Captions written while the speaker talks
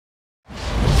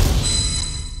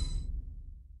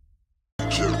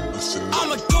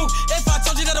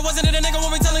I wasn't in a nigga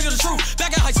when we telling you the truth.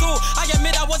 Back in high school, I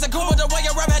admit I wasn't cool, but the way you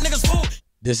rap had niggas fooled.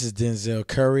 This is Denzel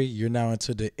Curry. You're now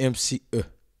into the MC.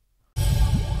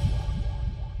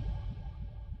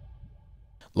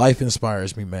 Life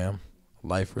inspires me, ma'am.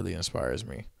 Life really inspires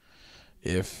me.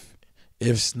 If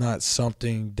it's not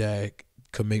something that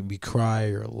could make me cry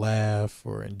or laugh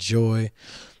or enjoy,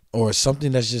 or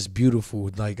something that's just beautiful,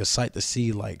 like a sight to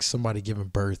see, like somebody giving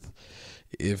birth,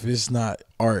 if it's not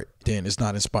art, then it's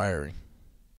not inspiring.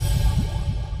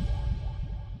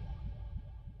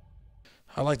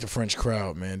 I like the French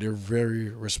crowd, man. They're very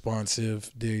responsive.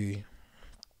 They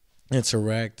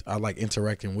interact. I like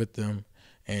interacting with them,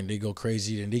 and they go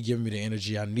crazy, and they give me the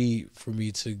energy I need for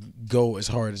me to go as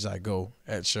hard as I go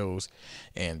at shows.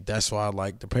 And that's why I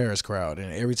like the Paris crowd.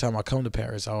 And every time I come to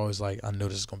Paris, I always like, I know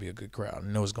this is going to be a good crowd. I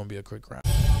know it's going to be a good crowd.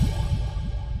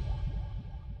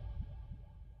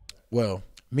 Well,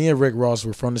 me and Rick Ross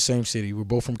were from the same city. We're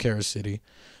both from Kaaris City.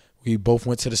 We both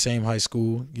went to the same high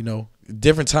school, you know,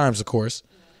 different times, of course,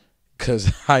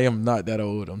 because I am not that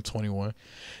old. I'm 21.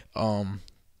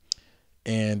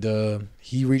 And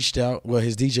he reached out. Well,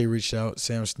 his DJ reached out,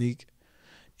 Sam Sneak,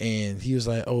 and he was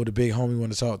like, "Oh, the big homie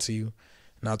want to talk to you."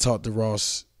 And I talked to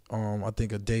Ross, I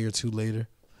think a day or two later,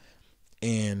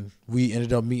 and we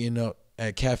ended up meeting up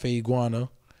at Cafe Iguana,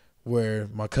 where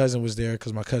my cousin was there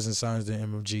because my cousin signs the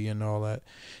MMG and all that.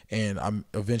 And I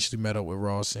eventually met up with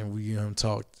Ross, and we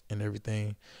talked and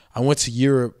everything. I went to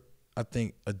Europe, I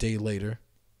think, a day later.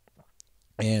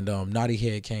 And Naughty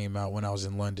Head came out when I was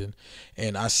in London.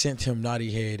 And I sent him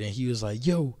Naughty Head, and he was like,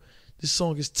 "Yo, this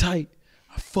song is tight.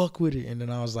 I fuck with it." And then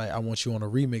I was like, "I want you on a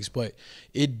remix." But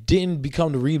it didn't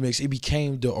become the remix. It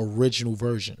became the original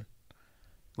version.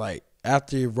 Like,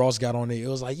 after Ross got on it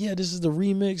was like, "Yeah, this is the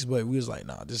remix." But we was like,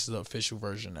 "Nah, this is the official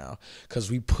version now." Because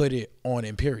we put it on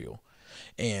Imperial.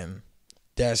 And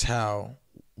that's how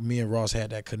me and Ross had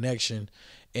that connection.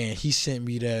 And he sent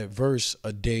me that verse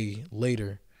a day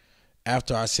later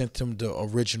after I sent him the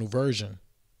original version.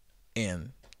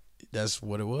 And that's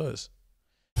what it was.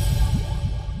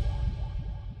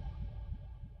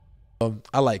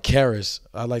 I like Kaaris.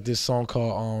 I like this song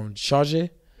called CHAÉNE.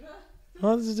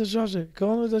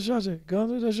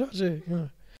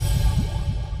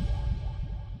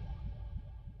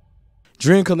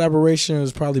 Dream collaboration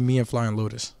is probably me and Flying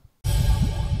Lotus.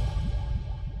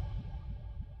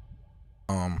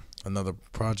 Another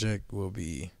project will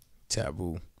be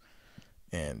Taboo,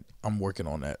 and I'm working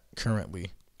on that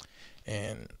currently,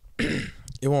 and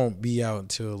it won't be out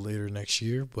until later next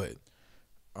year, but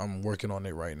I'm working on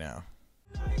it right now.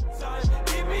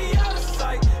 Keep me out of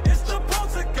sight. It's the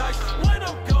poltergeist. When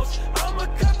I'm ghost, I'ma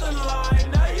cut the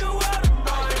line.